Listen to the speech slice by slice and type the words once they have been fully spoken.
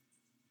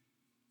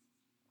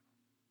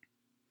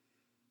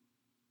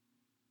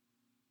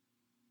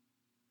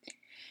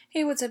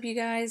Hey, what's up, you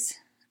guys?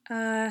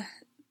 Uh,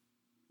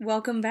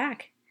 Welcome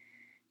back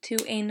to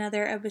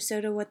another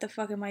episode of What the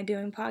Fuck Am I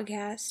Doing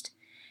podcast.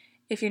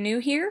 If you're new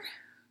here,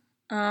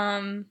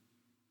 um,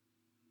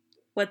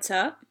 what's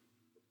up?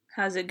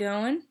 How's it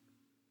going?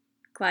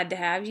 Glad to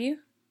have you.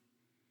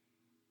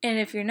 And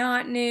if you're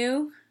not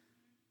new,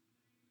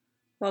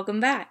 welcome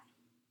back.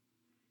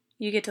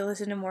 You get to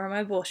listen to more of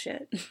my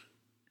bullshit.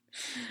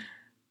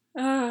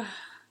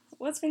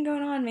 What's been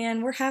going on,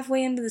 man? We're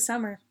halfway into the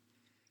summer.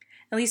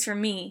 At least for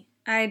me.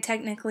 I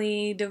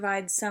technically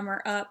divide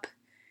summer up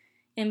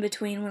in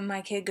between when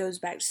my kid goes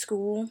back to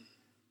school.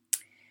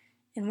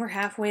 And we're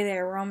halfway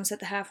there. We're almost at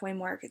the halfway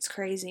mark. It's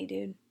crazy,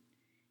 dude.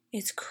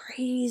 It's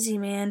crazy,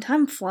 man.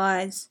 Time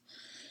flies.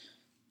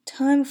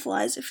 Time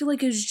flies. I feel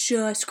like it's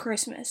just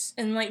Christmas.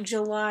 And like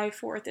July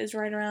 4th is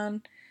right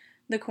around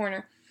the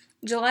corner.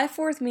 July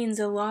 4th means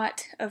a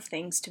lot of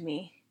things to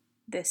me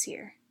this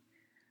year.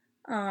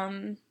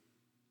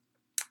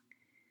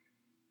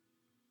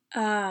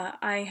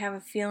 I have a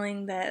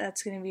feeling that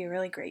that's going to be a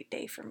really great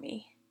day for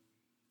me.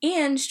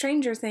 And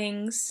Stranger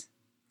Things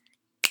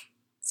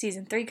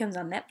Season 3 comes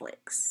on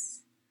Netflix.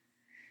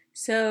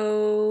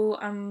 So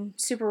I'm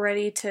super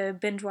ready to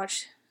binge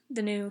watch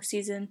the new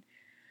season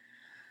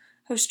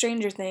of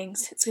Stranger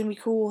Things. It's going to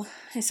be cool.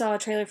 I saw a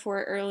trailer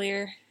for it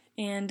earlier,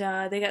 and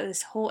they got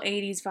this whole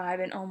 80s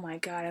vibe, and oh my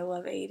god, I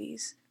love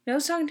 80s. I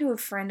was talking to a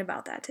friend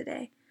about that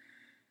today.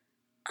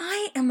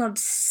 I am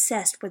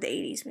obsessed with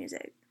 80s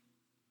music.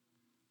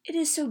 It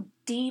is so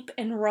deep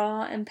and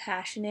raw and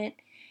passionate,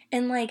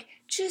 and like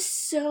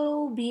just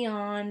so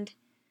beyond,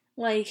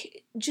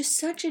 like just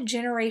such a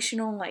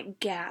generational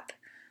like gap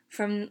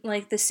from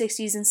like the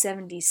 60s and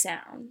 70s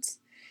sounds.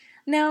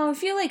 Now, I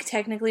feel like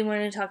technically when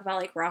I talk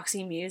about like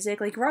Roxy Music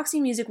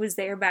was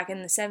there back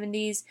in the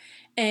 70s,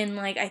 and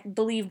like I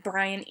believe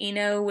Brian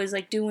Eno was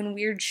like doing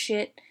weird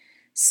shit,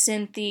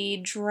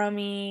 synthy,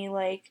 drummy,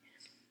 like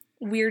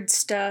weird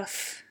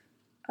stuff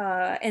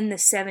in the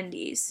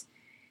 70s.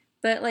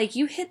 But like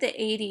you hit the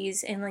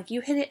 80s and like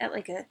you hit it at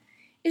like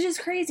it's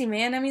just crazy,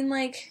 man. I mean,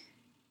 like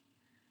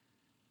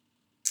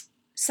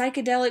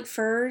Psychedelic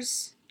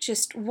Furs,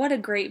 just what a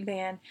great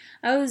band.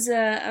 I was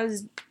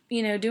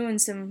doing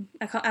some,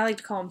 I like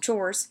to call them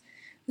chores.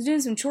 I was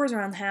doing some chores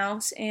around the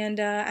house, and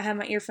I had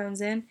my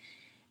earphones in,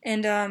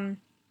 and I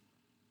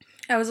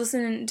was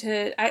listening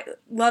to I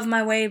Love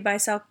My Way by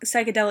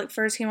Psychedelic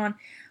Furs came on.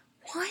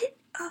 What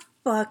a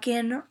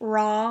fucking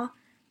raw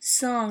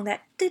song.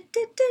 That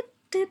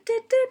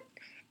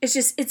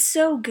it's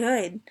so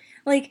good.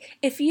 Like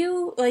if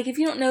you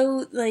don't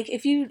know, like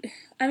if you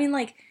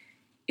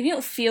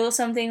don't feel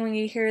something when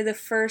you hear the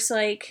first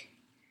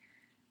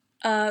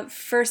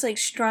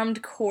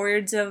strummed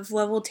chords of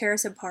Love Will Tear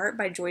Us Apart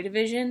by Joy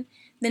Division,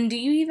 then do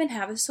you even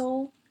have a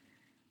soul?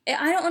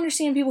 I don't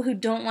understand people who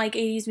don't like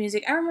 80s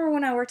music. I remember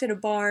when I worked at a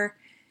bar,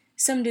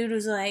 some dude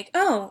was like,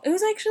 oh, it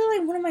was actually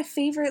like one of my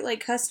favorite like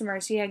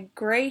customers. He had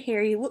gray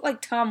hair, he looked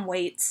like Tom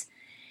Waits,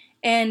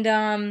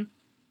 and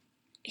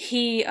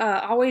he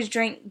always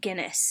drank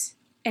Guinness,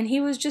 and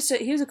he was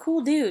a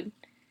cool dude.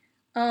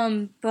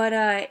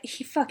 But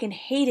he fucking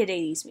hated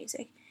 80s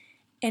music.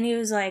 And he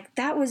was like,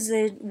 that was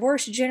the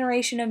worst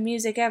generation of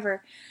music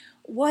ever.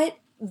 What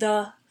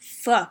the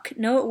fuck?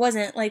 No, it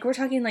wasn't. Like, we're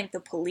talking like the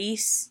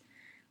Police.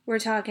 We're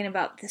talking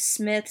about the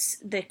Smiths,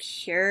 the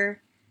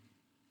Cure.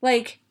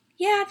 Like,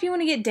 yeah, if you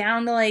want to get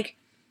down to like,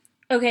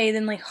 okay,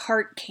 then like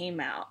Heart came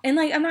out. And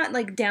like, I'm not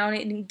like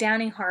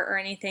downing Heart or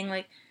anything.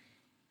 Like,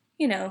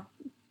 you know,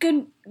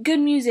 good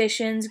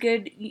musicians,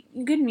 good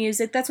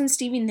music. That's when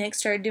Stevie Nicks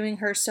started doing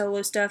her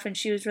solo stuff, and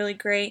she was really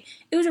great.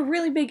 It was a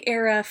really big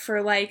era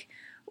for like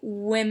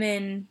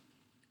women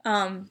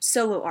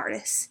solo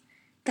artists.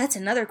 That's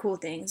another cool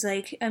thing. It's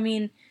like, I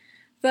wouldn't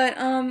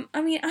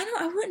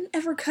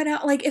ever cut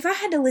out, like if I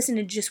had to listen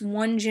to just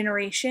one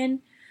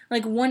generation,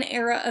 like one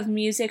era of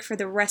music for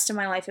the rest of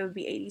my life, it would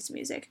be 80s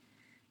music.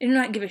 I do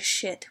not give a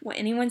shit what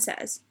anyone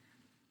says.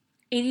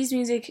 80s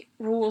music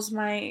rules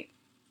my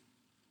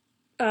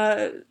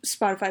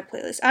Spotify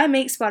playlist. I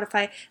make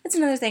Spotify. That's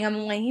another thing.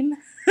 I'm lame.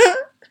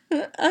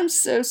 I'm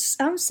so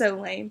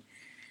lame.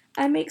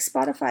 I make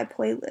Spotify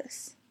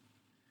playlists.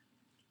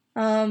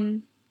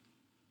 I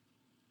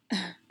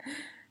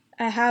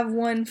have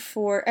one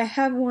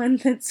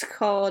that's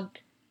called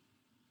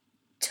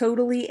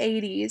Totally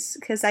 80s,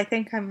 because I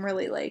think I'm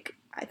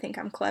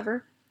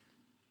clever.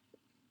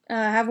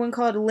 I have one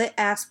called Lit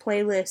Ass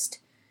Playlist,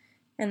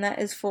 and that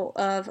is full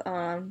of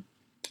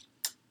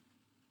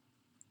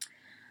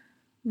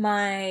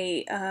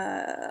my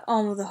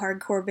all of the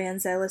hardcore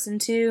bands I listen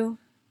to.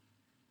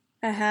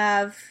 I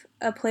have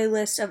a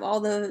playlist of all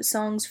the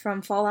songs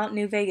from Fallout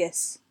New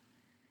Vegas,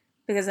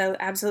 because I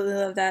absolutely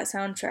love that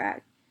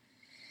soundtrack,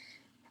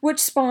 which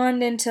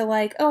spawned into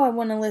like, oh, I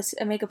want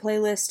to make a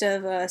playlist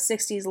of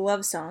 60s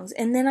love songs,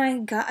 and then I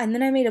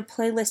made a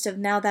playlist of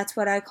Now That's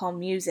What I Call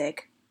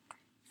Music,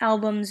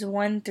 albums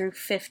 1 through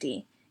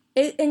 50.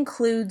 It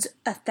includes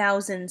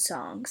 1,000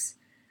 songs.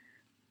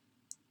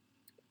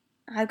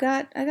 I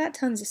got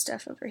tons of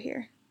stuff over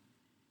here.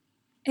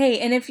 Hey,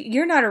 and if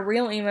you're not a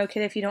real emo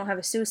kid if you don't have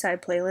a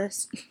suicide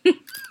playlist.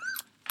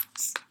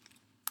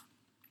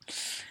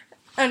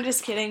 I'm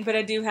just kidding, but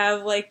I do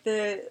have like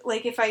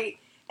if I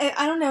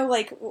don't know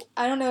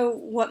I don't know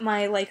what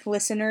my like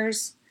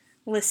listeners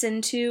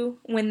listen to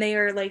when they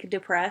are like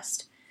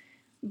depressed,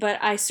 but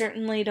I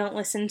certainly don't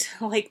listen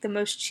to like the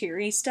most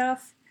cheery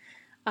stuff.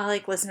 I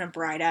like listen to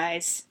Bright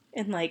Eyes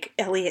and like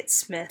Elliott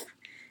Smith,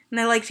 and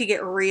I like to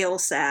get real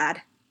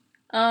sad.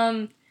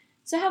 Um,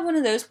 so I have one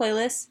of those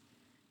playlists.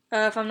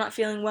 If I'm not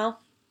feeling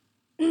well,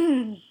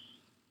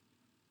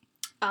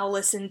 I'll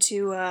listen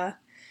to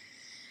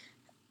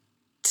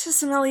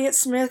some Elliott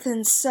Smith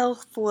and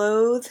Self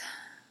Loathe.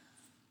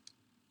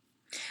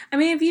 I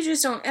mean, if you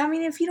just don't, I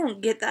mean, if you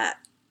don't get that,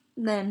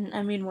 then,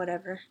 I mean,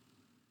 whatever.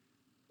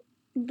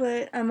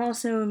 But I'm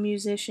also a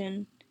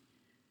musician,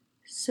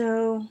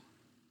 so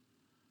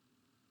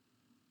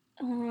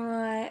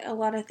a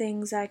lot of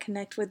things I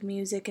connect with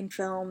music and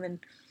film, and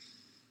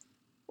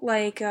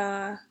like,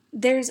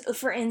 there's,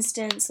 for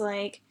instance,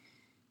 like,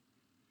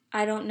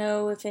 I don't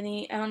know if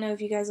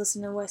you guys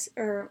listen to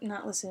or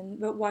not listen,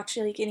 but watch,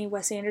 like, any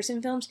Wes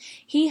Anderson films.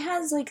 He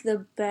has, like,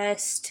 the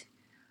best,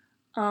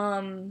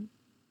 um,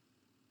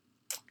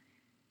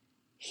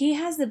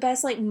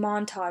 like,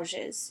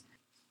 montages.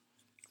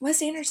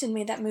 Wes Anderson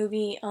made that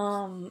movie,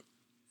 Royal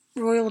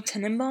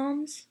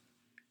Tenenbaums.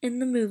 In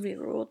the movie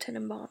Royal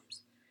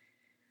Tenenbaums,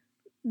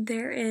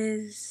 there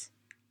is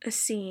a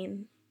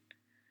scene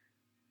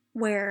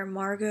where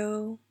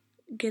Margot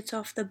gets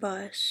off the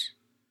bus,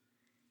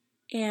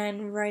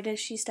 and right as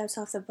she steps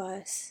off the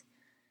bus,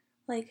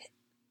 like,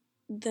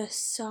 the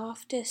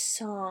softest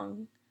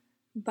song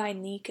by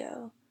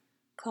Nico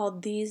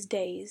called These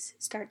Days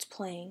starts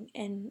playing,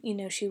 and you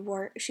know she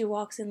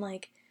walks in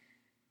like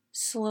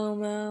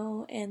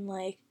slow-mo, and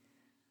like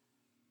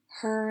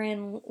her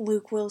and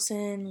Luke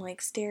Wilson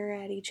like stare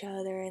at each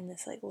other in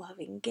this like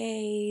loving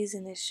gaze,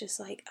 and it's just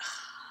like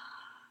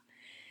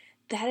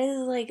that is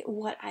like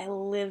what I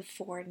live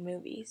for in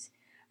movies,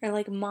 or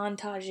like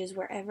montages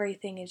where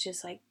everything is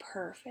just like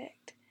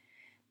perfect.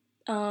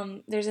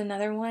 There's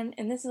another one,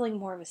 and this is like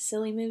more of a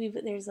silly movie,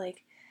 but there's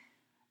like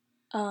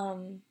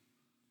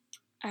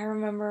I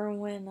remember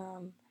when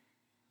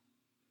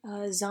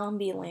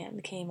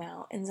Zombieland came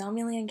out,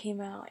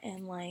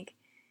 and like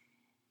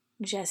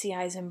Jesse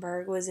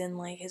Eisenberg was in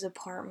like his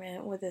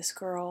apartment with this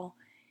girl,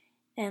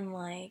 and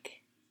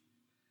like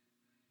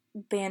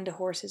Band of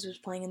Horses was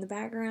playing in the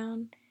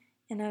background,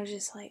 and I was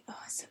just like, oh,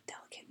 it's so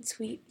delicate and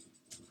sweet.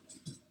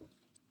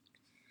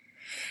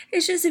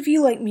 It's just if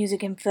you like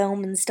music and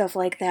film and stuff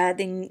like that,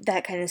 then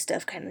that kind of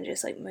stuff kind of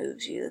just like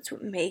moves you. That's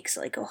what makes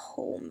like a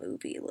whole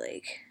movie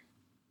like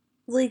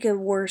a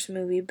worse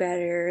movie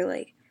better.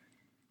 Like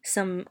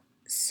some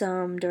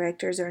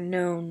directors are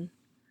known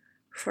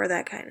for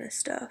that kind of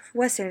stuff.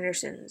 Wes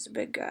Anderson's a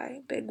big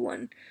guy, big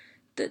one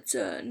that's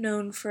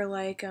known for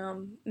like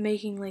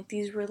making like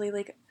these really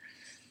like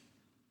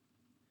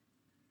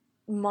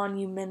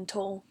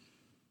monumental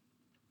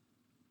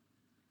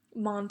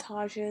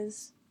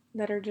montages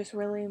that are just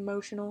really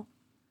emotional.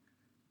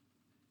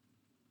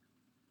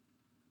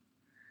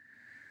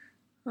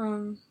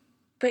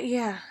 But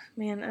yeah,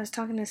 man, I was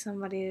talking to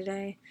somebody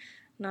today,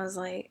 and I was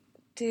like,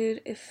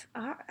 dude, if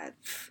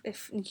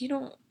you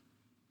don't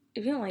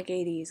like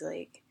 80s,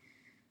 like,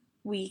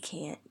 we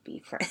can't be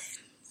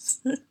friends.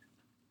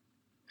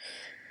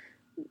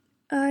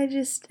 I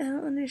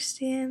don't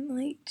understand,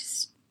 like,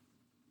 just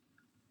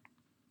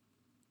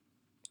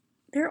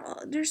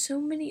there's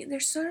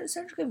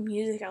such good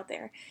music out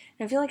there,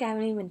 and I feel like I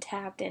haven't even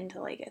tapped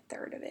into like a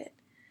third of it.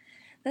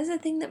 That's the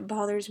thing that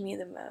bothers me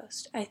the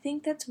most. I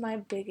think that's my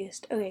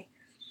biggest. Okay,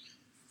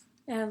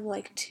 I have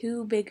like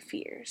two big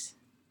fears.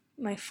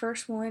 My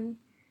first one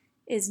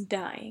is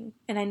dying,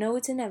 and I know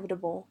it's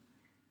inevitable,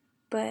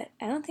 but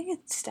I don't think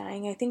it's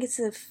dying. I think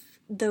it's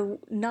the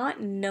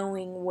not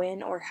knowing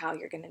when or how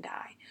you're gonna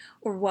die,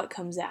 or what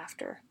comes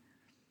after.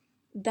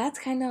 That's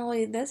kind of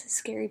like that's the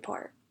scary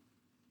part.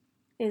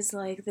 Is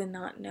like the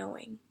not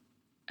knowing.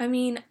 I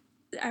mean,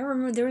 I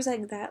remember there was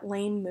like that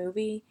lame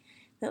movie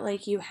that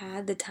like you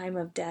had the time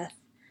of death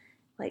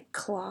like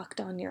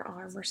clocked on your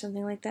arm or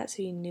something like that,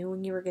 so you knew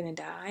when you were gonna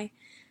die.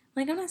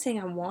 Like, I'm not saying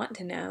I want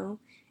to know.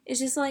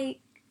 It's just like,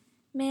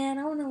 man,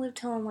 I want to live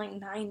till I'm like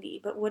 90,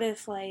 but what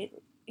if like,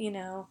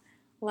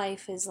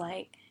 life is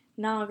like,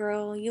 nah,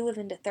 girl, you live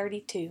into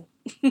 32.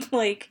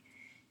 Like,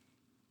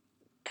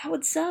 that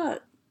would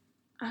suck.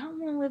 I don't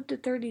want to live to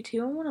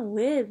 32. I want to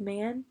live,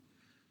 man.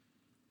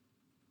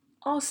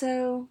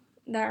 Also,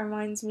 that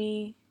reminds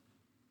me,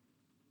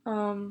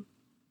 um,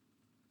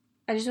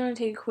 I just want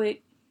to take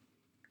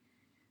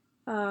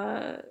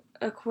uh,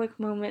 a quick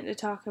moment to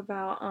talk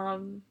about,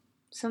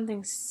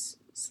 something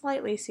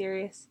slightly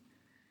serious.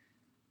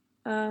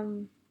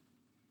 Um,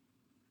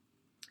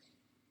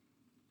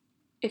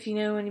 if you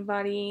know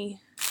anybody,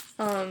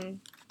 who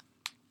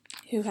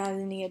has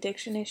any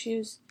addiction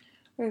issues,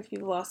 or if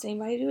you've lost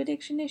anybody to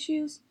addiction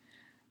issues,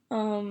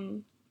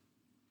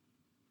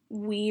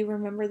 we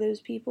remember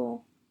those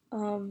people.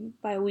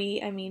 By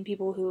we, I mean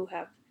people who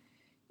have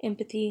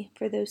empathy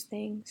for those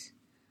things.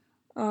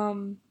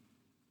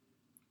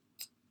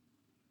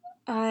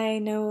 I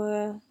know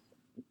a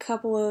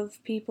couple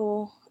of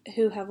people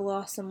who have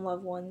lost some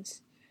loved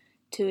ones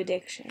to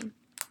addiction,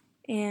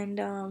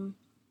 and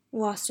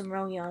lost them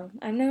real young.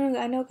 I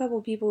know a couple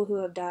of people who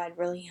have died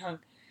really young,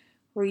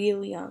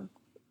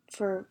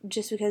 for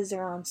just because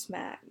they're on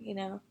smack, you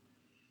know.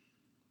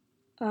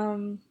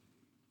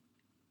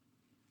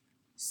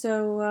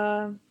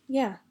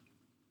 Yeah,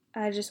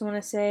 I just want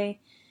to say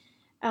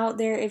out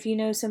there, if you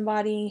know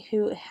somebody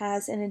who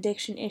has an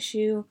addiction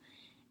issue,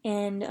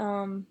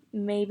 and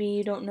maybe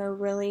you don't know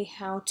really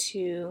how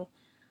to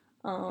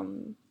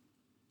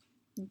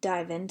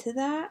dive into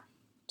that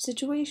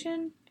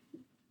situation,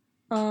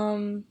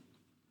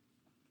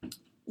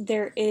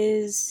 there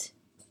is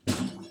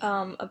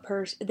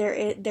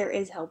there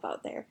is help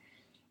out there,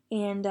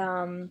 and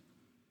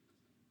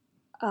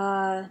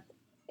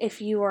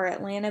if you are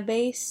Atlanta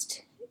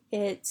based,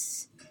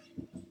 it's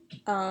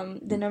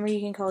the number you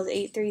can call is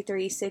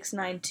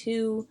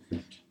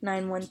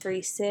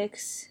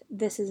 833-692-9136.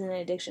 This is an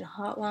addiction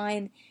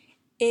hotline.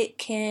 It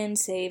can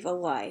save a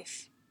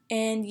life,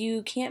 and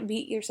you can't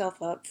beat yourself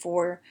up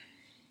for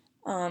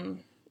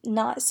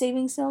not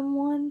saving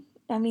someone.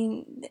 I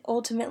mean,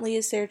 ultimately,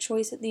 it's their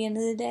choice at the end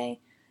of the day.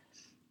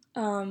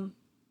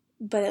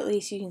 But at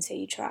least you can say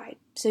you tried.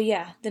 So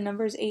yeah, the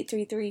number is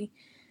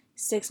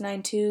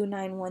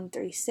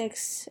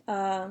 833-692-9136.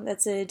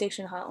 That's an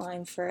addiction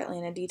hotline for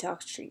Atlanta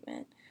detox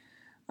treatment.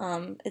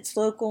 It's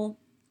local.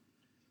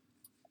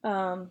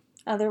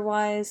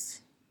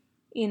 Otherwise,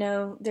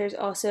 there's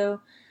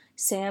also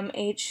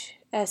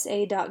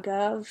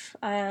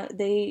samhsa.gov.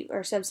 They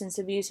are Substance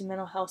Abuse and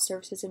Mental Health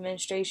Services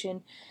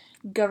Administration,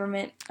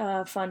 government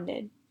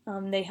funded.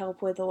 They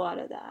help with a lot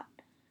of that.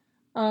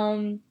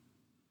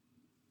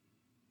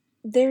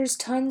 There's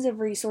tons of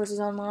resources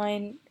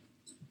online.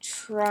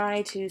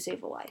 Try to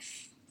save a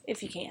life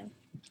if you can.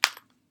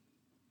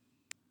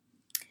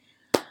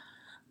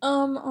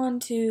 On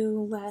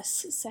to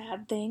less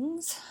sad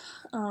things.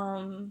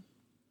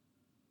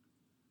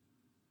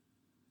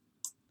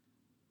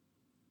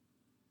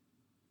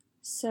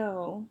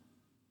 So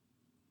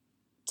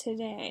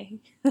today,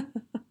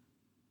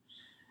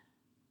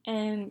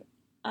 and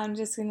I'm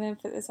just gonna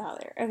put this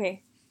out there.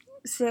 Okay,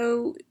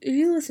 so if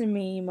you listen to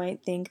me, you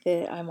might think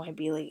that I might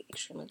be like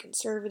extremely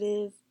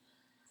conservative,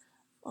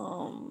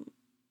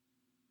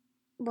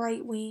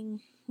 right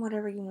wing,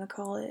 whatever you want to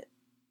call it.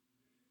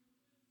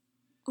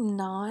 I'm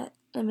not.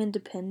 I'm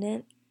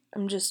independent.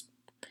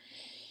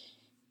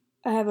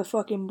 I have a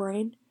fucking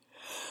brain.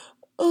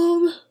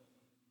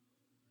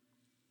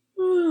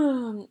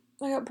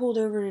 I got pulled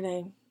over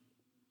today.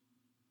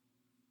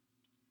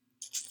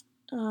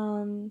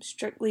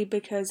 Strictly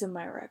because of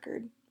my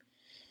record.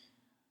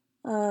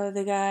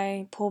 The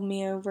guy pulled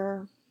me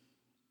over,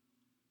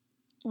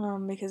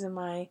 because of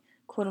my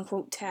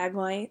quote-unquote tag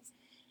light.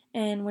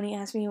 And when he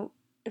asked me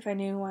if I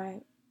knew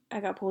why I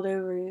got pulled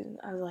over,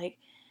 I was like,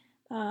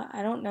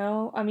 I don't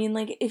know. I mean,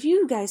 like, if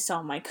you guys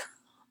saw my car,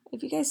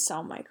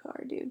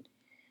 dude.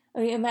 I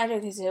mean,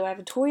 imagine, so I have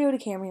a Toyota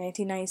Camry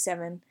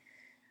 1997,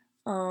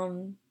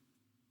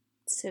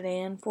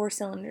 sedan,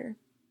 4-cylinder,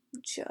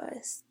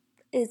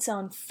 it's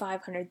on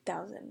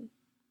 500,000.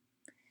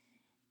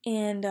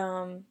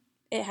 And,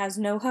 it has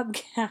no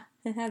hubcap,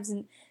 it has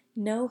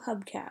no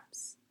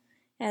hubcaps,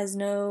 it has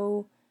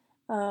no,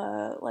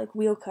 like,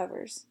 wheel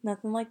covers,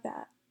 nothing like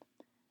that.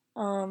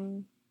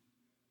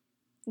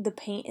 The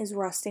paint is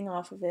rusting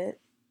off of it.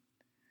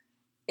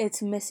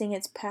 It's missing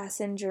its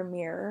passenger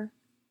mirror.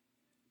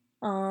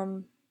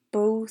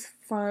 Both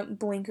front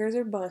blinkers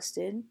are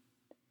busted.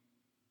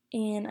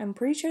 And I'm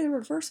pretty sure the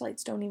reverse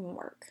lights don't even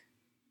work.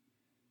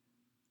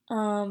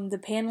 The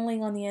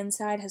paneling on the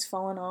inside has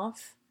fallen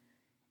off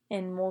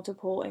in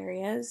multiple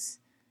areas.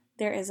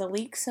 There is a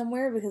leak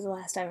somewhere because the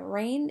last time it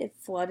rained, it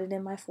flooded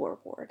in my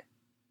floorboard.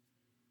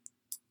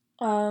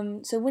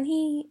 So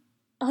when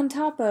on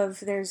top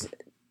of, there's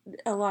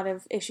a lot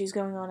of issues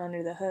going on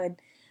under the hood,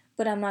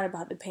 but I'm not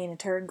about to paint a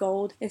turd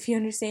gold, if you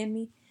understand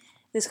me.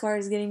 This car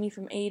is getting me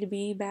from A to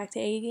B, back to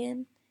A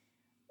again.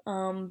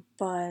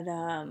 But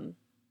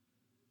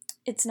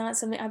it's not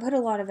something, I put a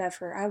lot of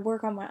effort. I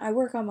work on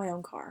my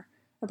own car.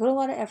 I put a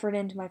lot of effort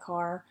into my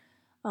car.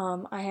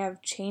 I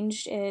have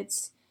changed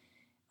its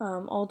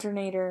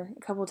alternator a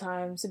couple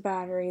times, the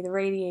battery, the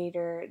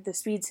radiator, the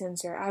speed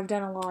sensor. I've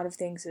done a lot of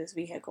things to this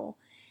vehicle.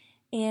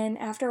 And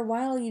after a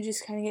while, you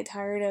just kind of get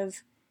tired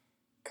of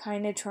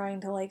kind of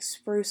trying to, like,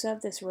 spruce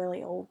up this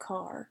really old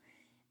car.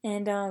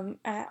 And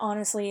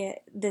honestly,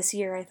 this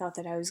year I thought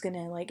that I was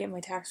gonna, like, get my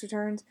tax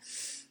returns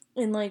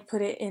and, like,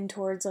 put it in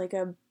towards, like,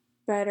 a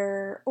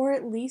better, or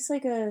at least,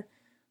 like, a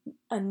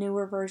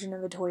newer version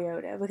of a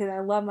Toyota, because I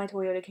love my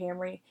Toyota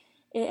Camry.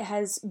 It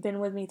has been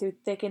with me through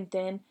thick and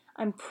thin.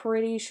 I'm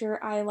pretty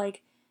sure I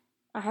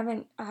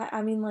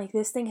mean, like,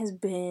 this thing has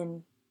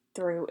been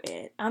through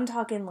it. I'm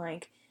talking,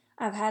 like,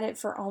 I've had it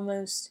for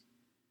almost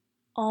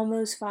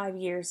 5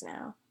 years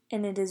now,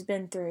 and it has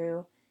been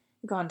through,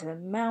 gone to the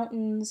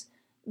mountains,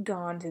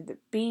 gone to the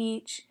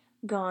beach,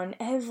 gone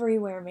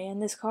everywhere, man.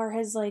 This car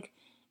has it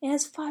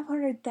has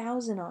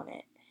 500,000 on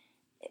it.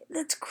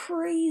 That's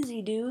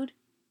crazy, dude.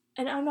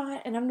 And I'm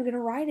gonna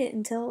ride it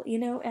until,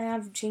 and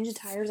I've changed the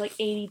tires like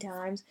 80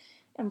 times.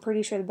 I'm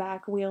pretty sure the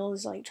back wheel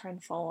is like trying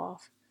to fall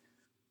off.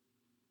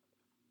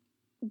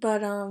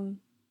 But, I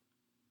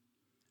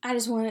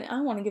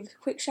want to give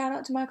a quick shout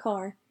out to my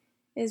car.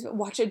 Is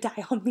watch it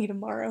die on me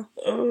tomorrow.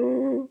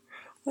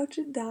 Watch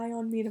it die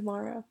on me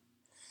tomorrow.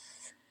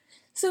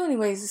 So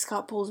anyways, this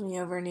cop pulls me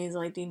over and he's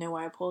like, do you know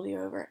why I pulled you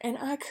over? And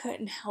I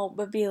couldn't help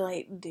but be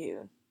like,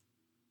 dude,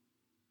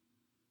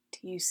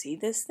 do you see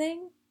this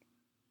thing?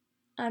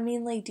 I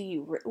mean, do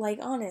you,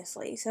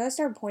 honestly. So I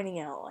started pointing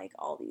out,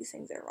 all these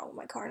things that are wrong with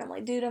my car. And I'm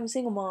like, dude, I'm a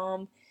single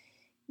mom.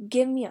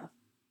 Give me a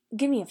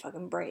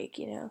fucking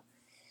break,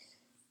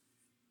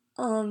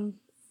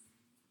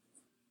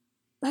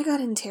 I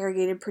got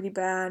interrogated pretty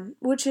bad,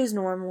 which is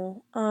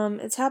normal.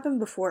 It's happened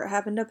before. It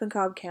happened up in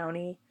Cobb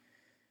County.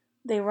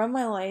 They run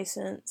my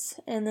license,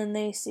 and then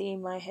they see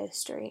my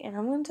history. And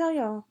I'm gonna tell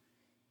y'all,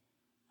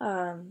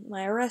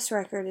 my arrest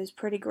record is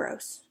pretty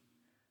gross.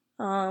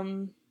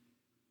 It's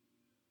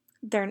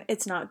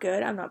not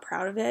good. I'm not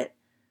proud of it.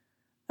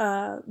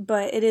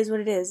 But it is what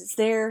it is. It's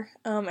there.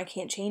 I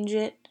can't change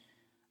it.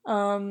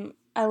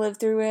 I lived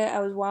through it. I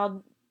was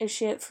wild as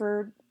shit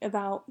for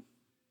about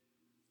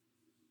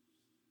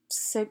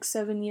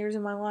 6-7 years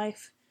of my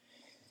life.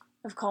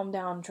 I've calmed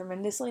down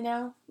tremendously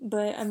now,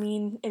 but I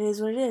mean, it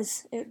is what it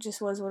is. It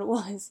just was what it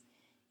was,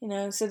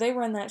 so they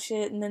run that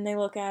shit and then they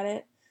look at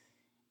it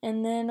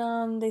and then,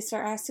 they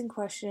start asking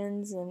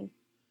questions and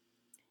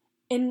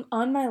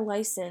on my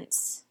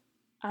license,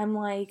 I'm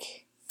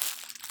like,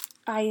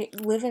 I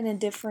live in a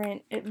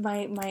different,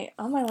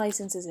 on my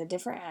license is a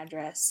different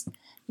address.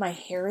 My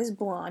hair is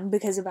blonde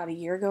because about a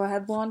year ago I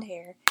had blonde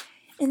hair.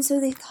 And so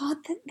they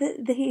thought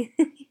that they,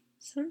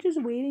 so I'm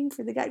just waiting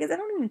for the guy, because I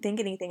don't even think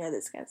anything of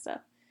this kind of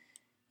stuff.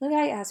 The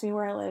guy asked me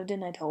where I lived,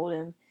 and I told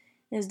him.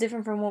 It was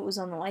different from what was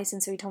on the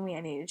license, so he told me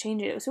I needed to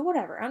change it. So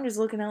whatever, I'm just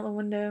looking out the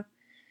window,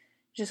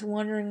 just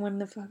wondering when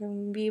the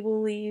fucking be able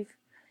to leave,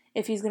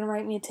 if he's gonna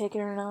write me a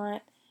ticket or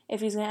not,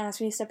 if he's gonna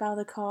ask me to step out of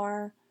the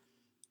car,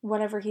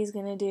 whatever he's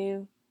gonna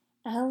do.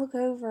 And I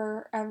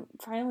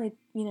finally,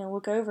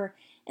 look over,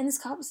 and this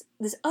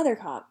other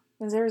cop,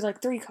 because there was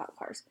 3 cop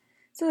cars,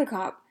 this other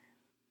cop,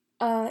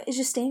 is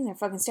just standing there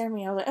fucking staring at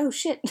me. I was like, oh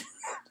shit.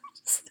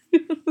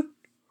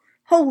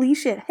 Holy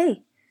shit,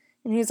 hey.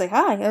 And he was like,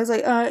 hi. I was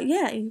like,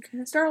 yeah, you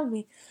kind of startled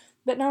me.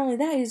 But not only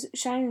that, he was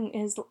shining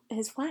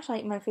his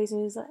flashlight in my face,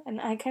 and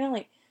I kind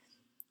of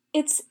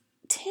it's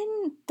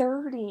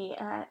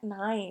 10:30 at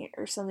night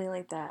or something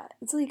like that.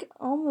 It's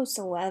almost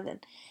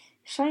 11.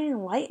 Shining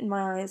light in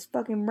my eyes,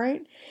 fucking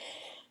bright.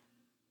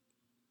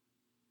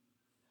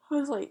 I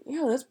was like,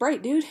 yo, that's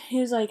bright, dude. He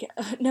was like,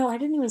 no, I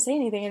didn't even say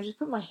anything. I just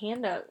put my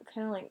hand up,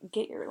 kind of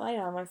get your light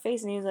out of my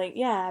face. And he was like,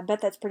 yeah, I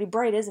bet that's pretty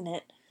bright, isn't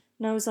it?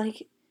 And I was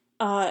like,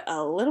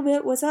 a little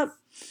bit, what's up?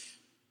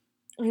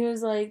 And he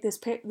was like, this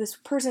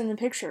person in the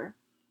picture,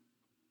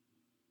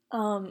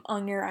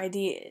 on your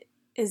ID,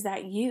 is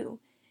that you?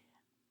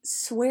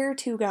 Swear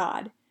to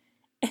God.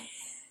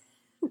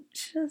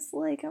 Just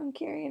like I'm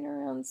carrying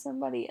around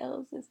somebody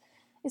else's.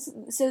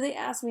 So they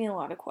asked me a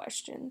lot of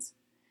questions.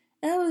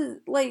 And I was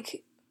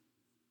like,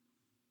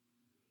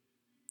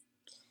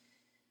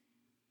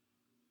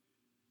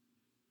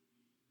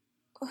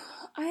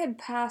 I had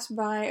passed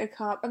by a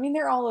cop. I mean,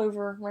 they're all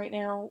over right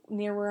now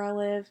near where I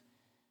live.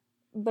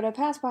 But I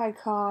passed by a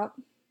cop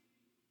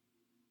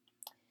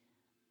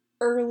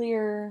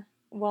earlier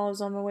while I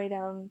was on my way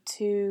down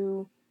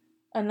to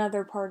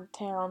another part of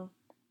town,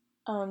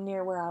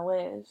 near where I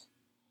live.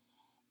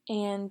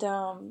 And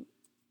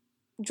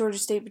Georgia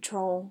State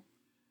Patrol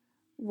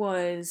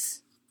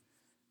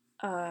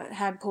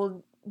had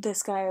pulled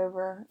this guy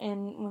over,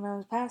 and when I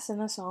was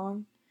passing, I saw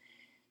him.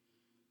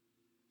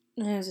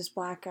 And it was this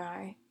black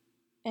guy.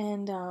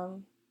 And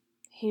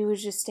he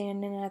was just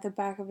standing at the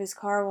back of his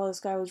car while this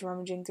guy was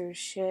rummaging through his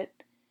shit.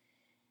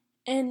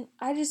 And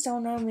I just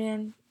don't know,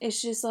 man.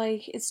 It's just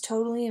it's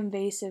totally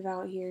invasive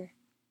out here.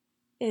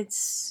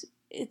 It's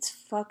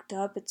fucked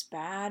up. It's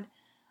bad.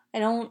 I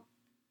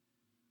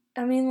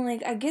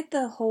get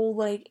the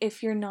whole,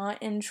 if you're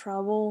not in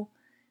trouble,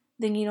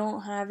 then you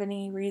don't have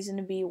any reason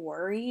to be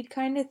worried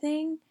kind of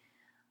thing.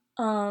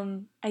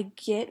 I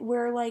get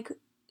where,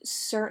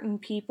 certain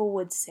people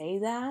would say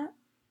that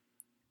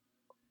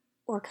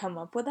or come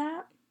up with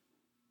that.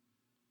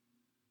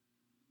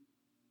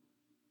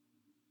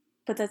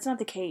 But that's not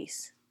the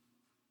case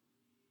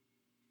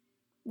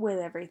with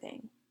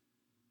everything.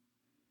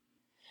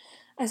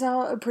 I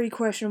saw a pretty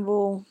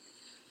questionable,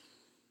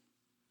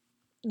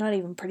 not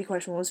even pretty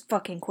questionable, it was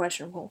fucking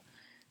questionable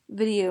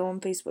video on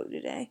Facebook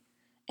today.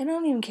 And I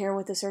don't even care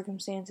what the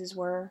circumstances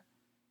were,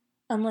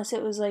 unless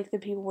it was the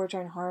people were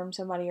trying to harm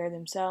somebody or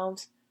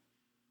themselves.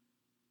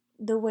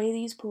 The way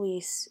these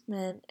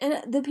policemen,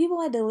 and the people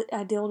I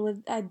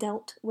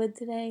dealt with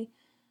today,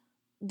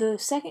 the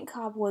second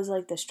cop was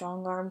the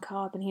strong arm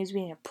cop, and he was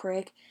being a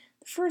prick.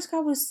 The first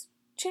cop was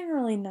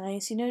generally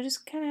nice,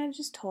 just kind of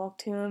just talk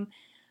to him.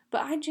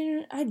 But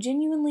I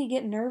genuinely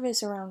get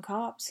nervous around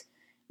cops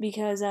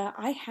because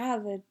I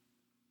have a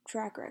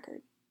track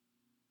record.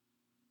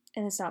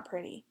 And it's not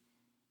pretty.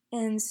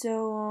 And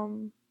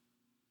so,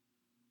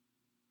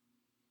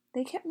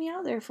 they kept me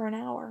out there for an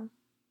hour.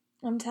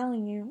 I'm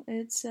telling you,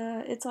 it's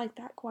like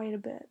that quite a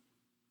bit.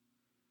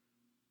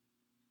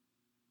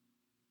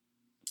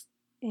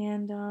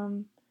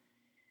 And,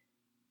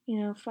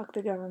 fuck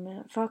the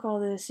government. Fuck all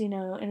this,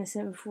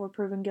 innocent before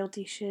proven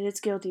guilty shit. It's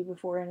guilty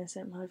before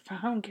innocent. I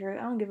don't care.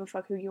 I don't give a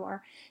fuck who you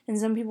are. And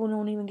some people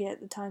don't even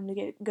get the time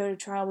to go to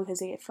trial because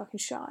they get fucking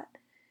shot.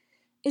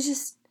 It's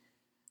just,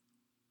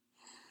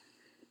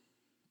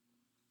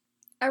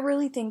 I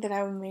really think that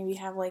I would maybe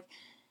have,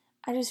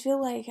 I just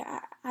feel like,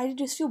 I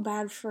just feel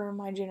bad for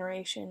my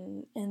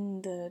generation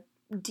in the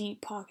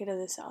deep pocket of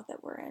the South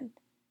that we're in.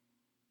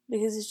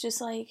 Because it's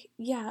just like,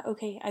 yeah,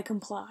 okay, I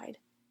complied.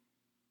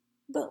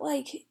 But,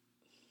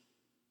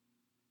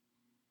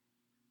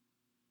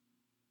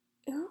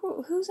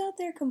 who's out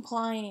there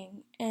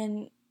complying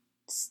and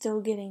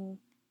still getting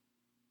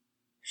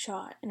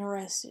shot and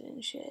arrested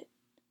and shit?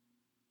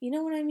 You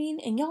know what I mean?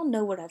 And y'all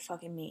know what I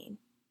fucking mean.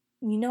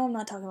 You know I'm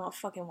not talking about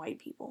fucking white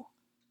people.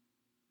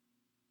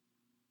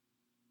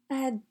 I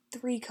had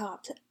 3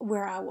 cops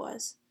where I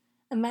was.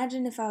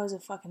 Imagine if I was a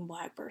fucking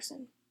black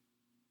person.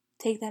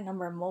 Take that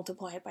number and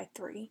multiply it by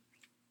 3.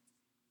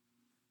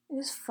 It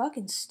was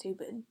fucking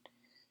stupid.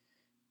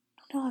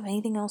 I don't have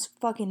anything else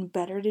fucking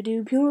better to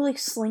do. People are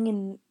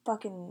slinging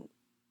fucking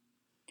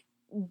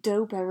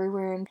dope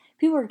everywhere, and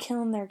people are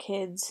killing their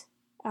kids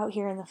out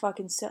here in the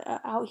fucking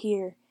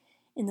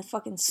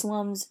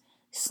slums,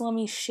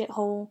 slummy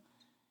shithole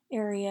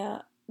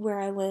area where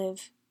I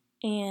live,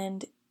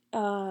 and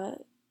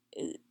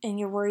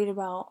you're worried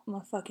about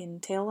my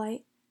fucking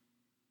taillight,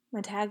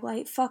 my tag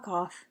light. Fuck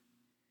off.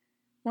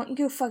 Why don't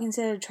you go fucking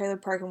sit at a trailer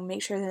park and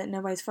make sure that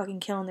nobody's fucking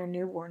killing their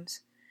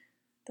newborns?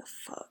 The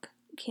fuck?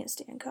 I can't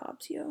stand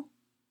cops, yo.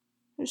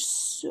 There's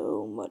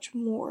so much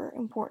more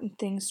important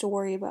things to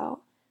worry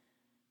about.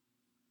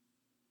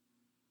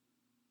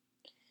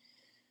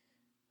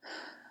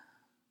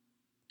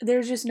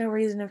 There's just no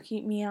reason to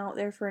keep me out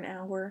there for an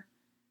hour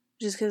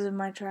just because of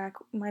my track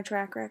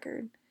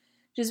record.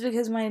 Just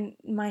because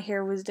my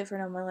hair was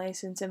different on my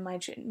license and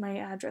my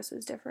address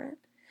was different.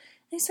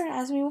 They started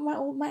asking me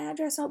what my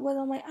address was.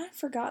 I'm like, I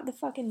forgot the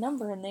fucking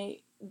number, and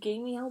they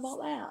gave me hell about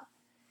that.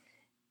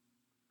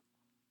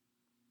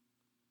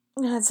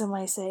 I had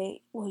somebody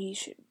say, well,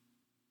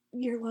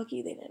 you're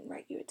lucky they didn't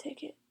write you a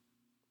ticket.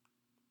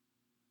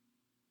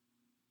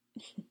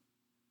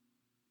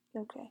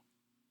 Okay.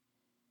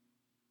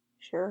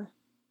 Sure.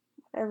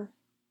 Whatever.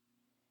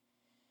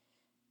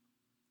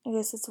 I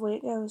guess that's the way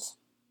it goes.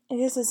 I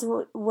guess that's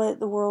what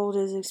the world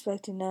is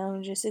expecting now,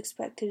 and just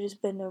expect to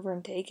just bend over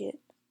and take it.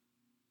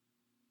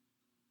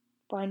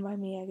 Fine by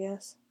me, I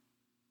guess.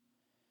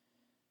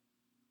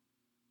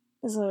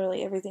 It's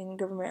literally everything the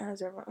government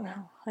has ever.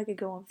 Oh, I could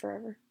go on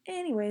forever.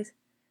 Anyways,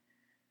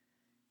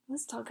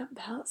 let's talk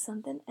about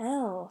something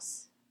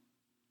else.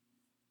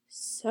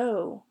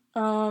 So,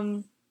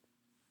 I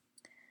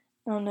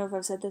don't know if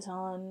I've said this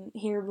on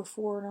here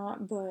before or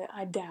not, but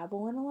I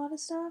dabble in a lot of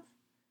stuff.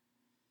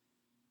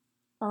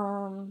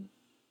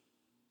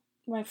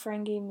 My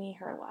friend gave me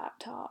her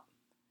laptop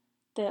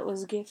that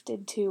was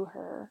gifted to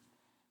her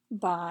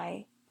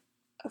by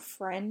a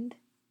friend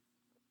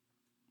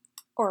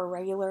or a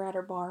regular at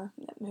her bar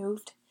that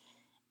moved.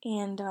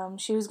 And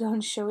she was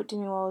going to show it to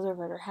me while I was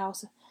over at her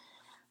house.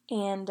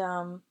 And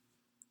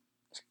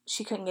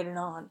she couldn't get it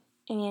on.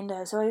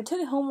 And so I took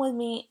it home with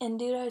me. And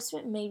dude, I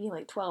spent maybe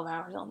 12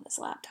 hours on this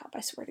laptop,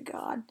 I swear to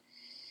God.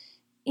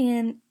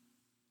 And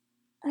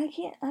I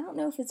don't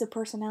know if it's a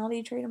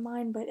personality trait of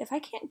mine, but if I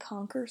can't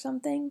conquer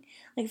something,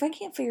 if I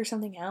can't figure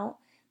something out,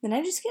 then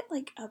I just get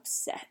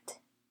upset.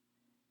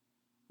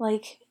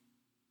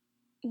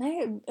 And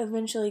I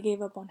eventually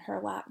gave up on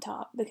her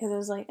laptop because I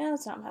was like, oh,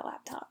 it's not my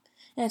laptop.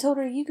 And I told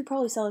her, you could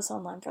probably sell this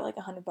online for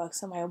 $100.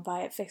 Somebody will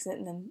buy it, fix it,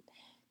 and then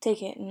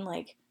take it and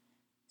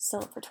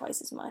sell it for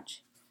twice as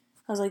much.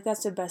 I was like,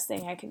 that's the best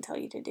thing I can tell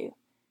you to do.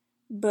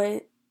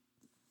 But,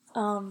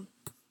 I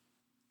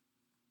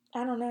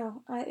don't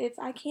know. If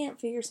I can't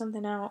figure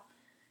something out,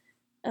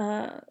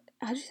 it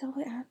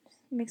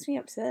makes me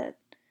upset.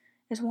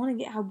 I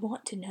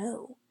want to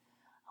know.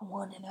 I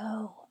want to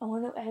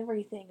know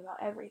everything about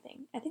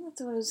everything. I think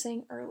that's what I was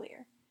saying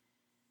earlier.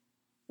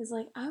 It's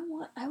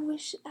I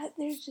wish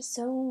there's just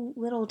so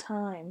little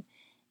time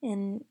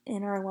in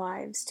our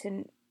lives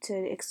to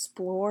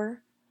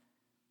explore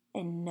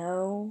and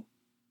know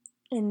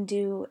and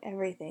do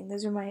everything.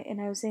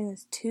 And I was saying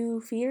there's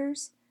 2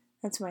 fears.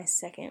 That's my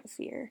second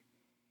fear.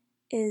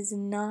 Is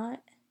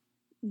not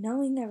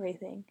knowing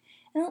everything.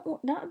 And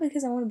not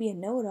because I want to be a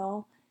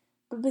know-it-all,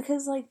 but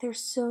because there's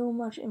so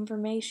much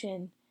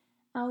information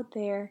out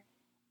there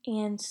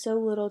and so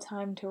little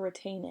time to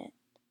retain it.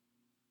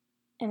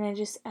 And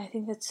I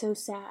think that's so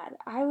sad.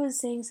 I was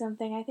saying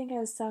something, I think I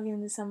was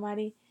talking to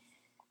somebody,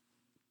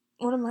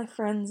 one of my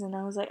friends, and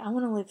I was like, I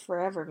want to live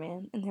forever,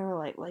 man. And they were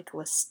like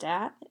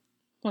Lestat?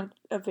 Like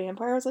a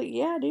vampire? I was like,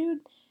 yeah,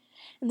 dude.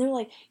 And they're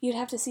like, you'd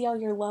have to see all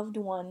your loved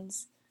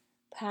ones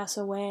pass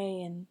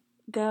away and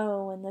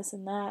go and this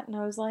and that. And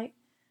I was like,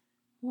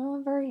 well,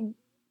 I've already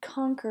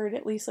conquered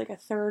at least like a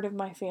third of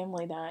my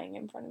family dying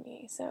in front of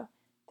me, so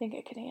I think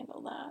I could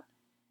handle that.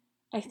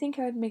 I think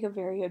I would make a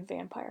very good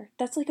vampire.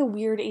 That's like a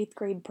weird 8th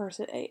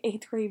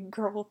grade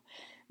girl,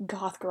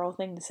 goth girl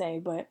thing to say,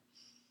 but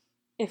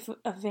if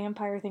a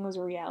vampire thing was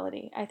a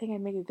reality, I think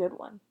I'd make a good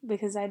one,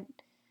 because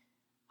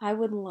I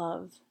would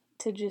love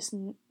to just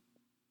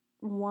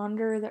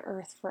wander the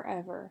earth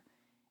forever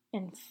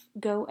and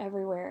go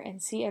everywhere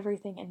and see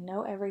everything and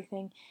know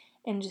everything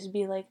and just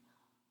be like,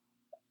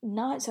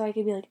 not so I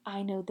could be like,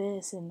 I know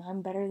this and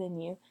I'm better than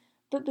you,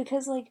 but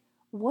because, like,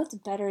 what's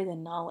better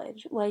than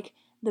knowledge? Like,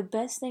 the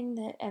best thing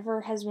that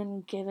ever has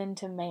been given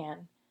to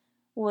man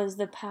was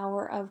the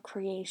power of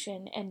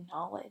creation and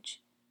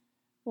knowledge.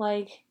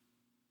 Like,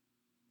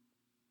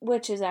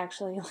 which is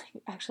actually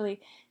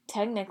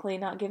technically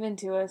not given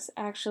to us.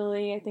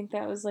 Actually, I think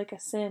that was like a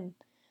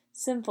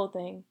sinful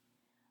thing.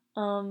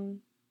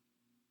 Adam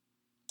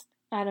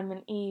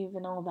and Eve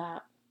and all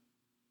that,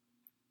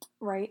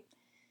 right?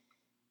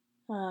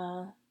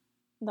 The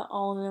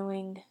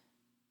all-knowing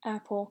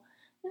apple.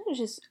 I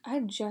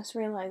just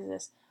realized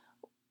this.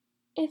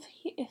 If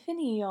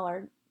any of y'all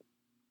are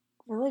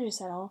religious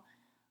at all,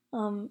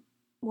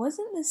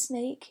 wasn't the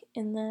snake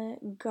in the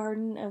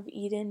Garden of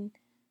Eden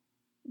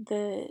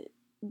the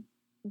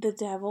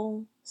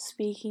devil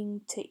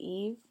speaking to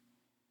Eve?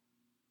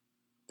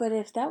 But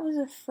if that was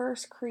the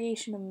first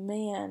creation of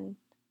man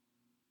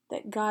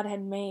that God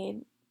had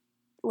made,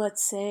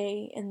 let's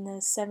say in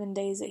the 7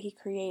 days that he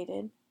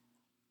created,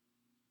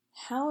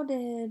 how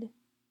did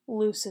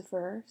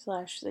Lucifer /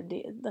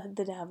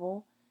 the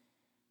devil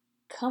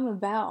come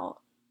about?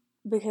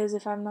 Because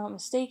if I'm not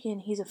mistaken,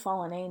 he's a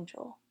fallen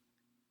angel.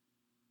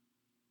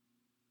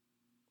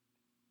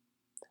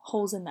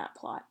 Holes in that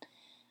plot.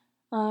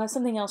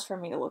 Something else for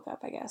me to look up,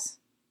 I guess.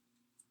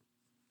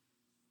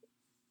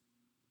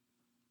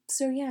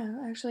 So yeah,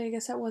 actually, I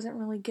guess that wasn't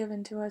really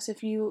given to us.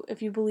 If you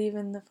believe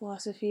in the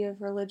philosophy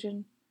of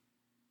religion,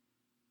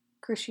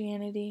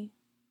 Christianity,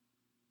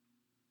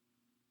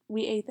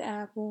 we ate the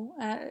apple.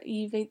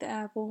 Eve ate the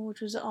apple, which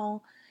was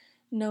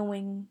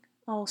all-knowing,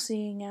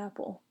 all-seeing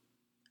apple.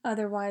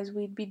 Otherwise,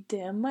 we'd be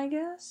dim, I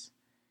guess.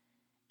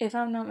 If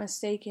I'm not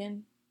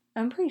mistaken,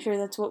 I'm pretty sure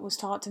that's what was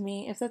taught to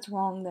me. If that's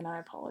wrong, then I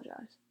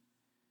apologize.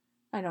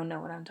 I don't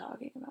know what I'm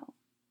talking about.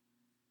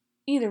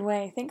 Either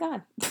way, thank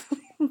God.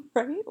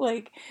 Right?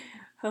 Like,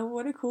 oh,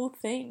 what a cool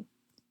thing.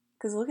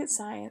 Because look at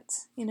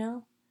science, you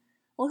know?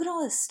 Look at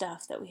all this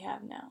stuff that we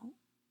have now.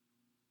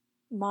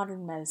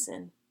 Modern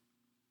medicine.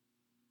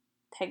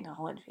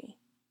 Technology.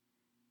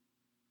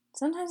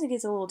 Sometimes it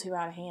gets a little too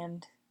out of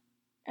hand.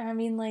 I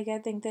mean, like, I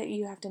think that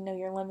you have to know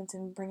your limits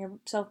and bring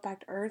yourself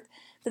back to earth,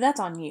 but that's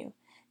on you.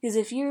 Because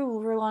if you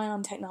rely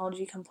on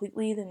technology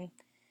completely, then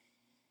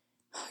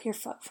you're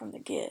fucked from the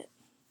get.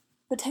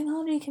 But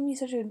technology can be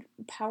such a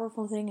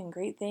powerful thing and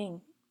great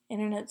thing.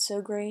 Internet's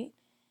so great.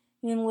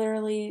 You can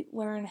literally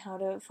learn how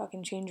to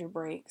fucking change your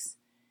brakes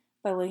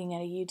by looking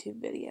at a YouTube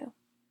video.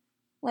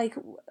 Like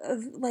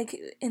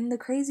in the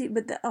crazy,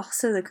 but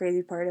also the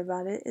crazy part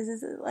about it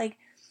is like,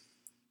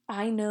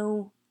 I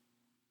know,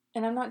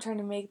 and I'm not trying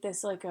to make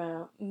this like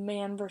a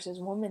man versus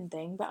woman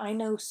thing, but I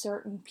know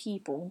certain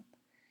people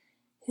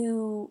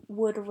who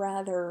would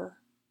rather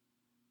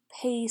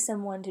pay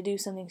someone to do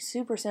something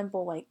super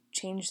simple like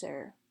change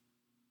their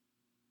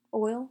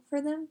oil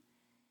for them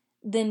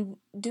than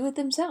do it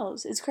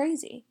themselves. It's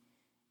crazy.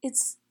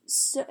 It's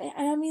so,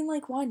 I mean,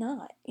 like, why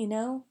not? You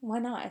know? Why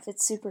not? If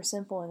it's super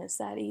simple and it's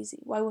that easy,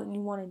 why wouldn't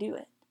you want to do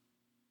it?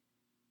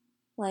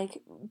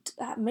 Like,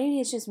 maybe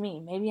it's just me.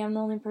 Maybe I'm the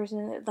only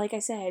person that, like I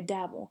say, I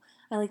dabble.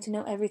 I like to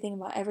know everything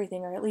about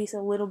everything, or at least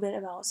a little bit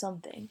about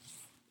something.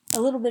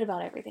 A little bit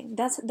about everything.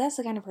 That's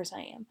the kind of person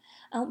I am.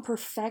 I don't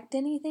perfect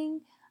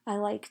anything. I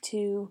like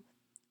to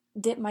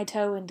dip my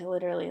toe into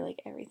literally,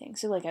 like, everything.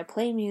 So, like, I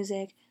play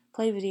music,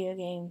 play video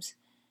games.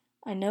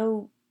 I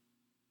know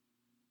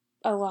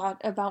a lot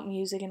about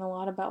music and a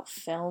lot about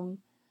film.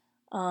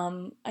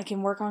 I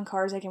can work on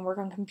cars. I can work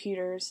on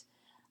computers.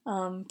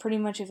 Pretty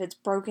much if it's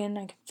broken,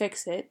 I can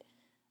fix it.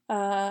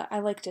 I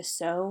like to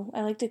sew.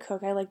 I like to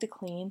cook. I like to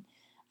clean.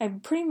 I'm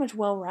pretty much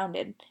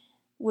well-rounded,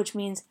 which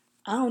means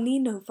I don't need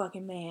no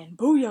fucking man.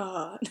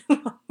 Booyah!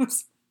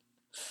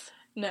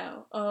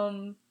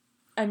 No.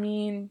 I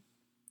mean,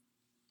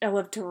 I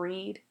love to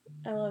read.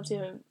 I love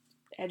to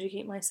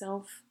educate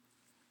myself.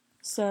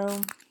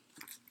 So,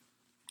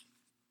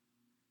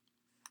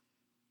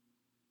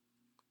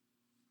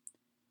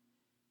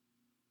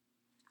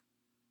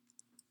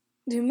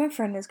 dude, my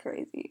friend is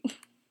crazy.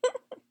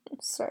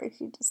 Sorry,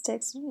 she just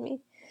texted me.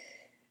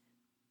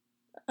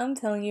 I'm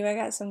telling you, I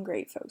got some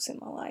great folks in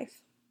my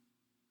life.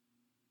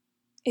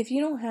 If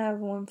you don't have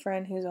one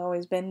friend who's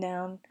always been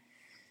down,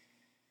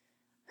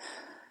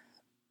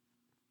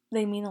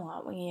 they mean a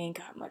lot when you ain't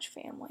got much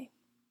family.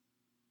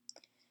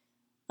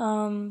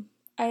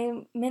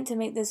 I meant to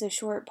make this a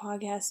short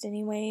podcast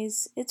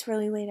anyways. It's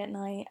really late at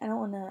night. I don't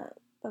want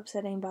to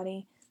upset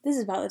anybody. This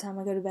is about the time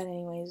I go to bed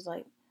anyways,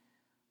 like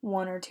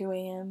 1 or 2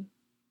 a.m.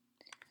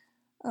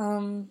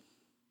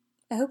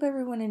 I hope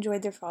everyone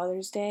enjoyed their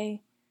Father's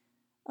Day.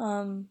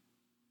 For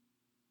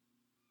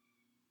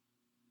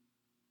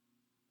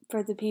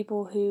the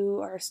people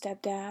who are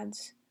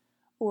stepdads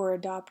or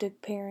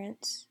adoptive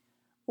parents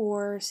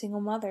or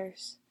single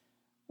mothers,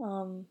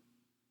 I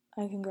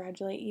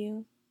congratulate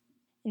you.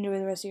 Enjoy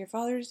the rest of your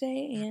Father's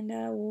Day, and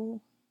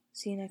we'll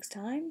see you next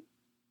time.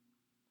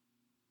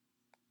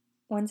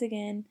 Once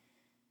again,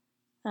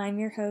 I'm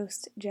your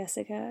host,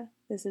 Jessica.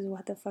 This is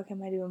What the Fuck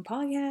Am I Doing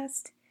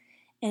podcast,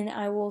 and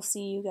I will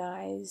see you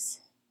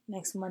guys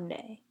next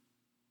Monday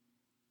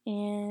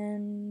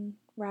and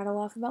rattle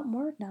off about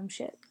more dumb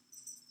shit.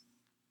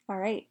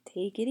 Alright,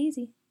 take it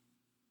easy.